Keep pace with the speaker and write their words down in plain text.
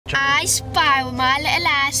I spy with my little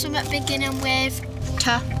eyes something beginning with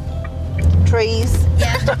T. Trees.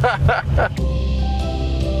 Yeah.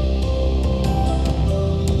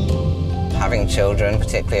 Having children,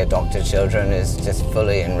 particularly adopted children, has just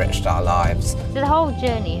fully enriched our lives. The whole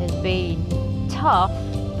journey has been tough,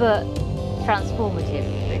 but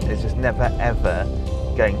transformative. There's just never, ever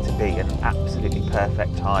going to be an absolutely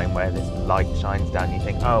perfect time where this light shines down. You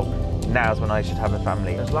think, oh, now's when I should have a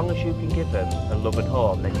family. As long as you can give them a loving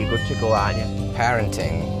home, then you're good to go, aren't you?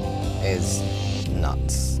 Parenting is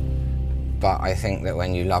nuts. But I think that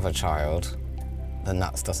when you love a child, the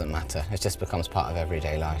nuts doesn't matter. It just becomes part of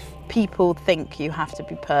everyday life. People think you have to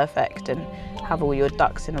be perfect and have all your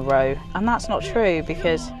ducks in a row, and that's not true,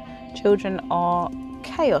 because children are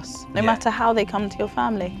chaos, no matter how they come to your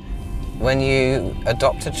family. When you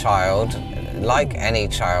adopt a child, like any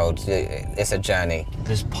child, it's a journey.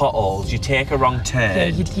 There's potholes, you take a wrong turn.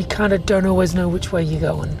 Yeah, you kind of don't always know which way you're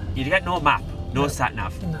going. You get no map, no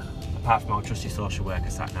sat-nav. No. Apart from our trusty social worker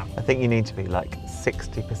sat-nav. I think you need to be like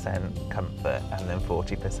 60% comfort and then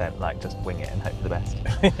 40% like just wing it and hope for the best.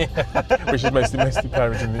 Which is mostly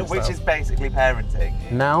parenting. Which is basically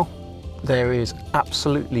parenting. Now, there is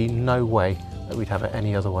absolutely no way that we'd have it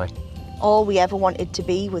any other way. All we ever wanted to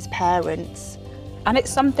be was parents. And it's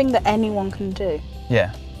something that anyone can do.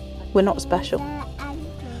 Yeah. We're not special.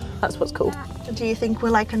 That's what's cool. Do you think we're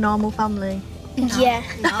like a normal family? Yeah.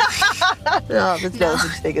 No, there's no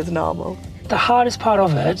such thing as normal. The hardest part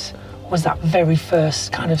of it was that very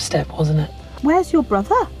first kind of step, wasn't it? Where's your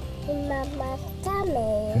brother? In Mama's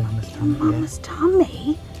tummy. Mama's tummy. Mama's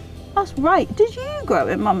tummy? That's right. Did you grow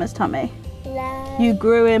in Mama's tummy? No. You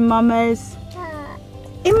grew in Mama's... Heart.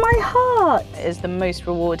 In my heart. It is the most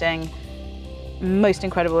rewarding, most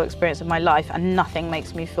incredible experience of my life, and nothing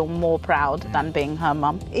makes me feel more proud than being her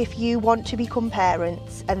mum. If you want to become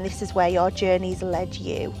parents and this is where your journey's led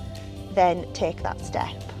you, then take that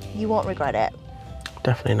step. You won't regret it.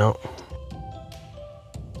 Definitely not.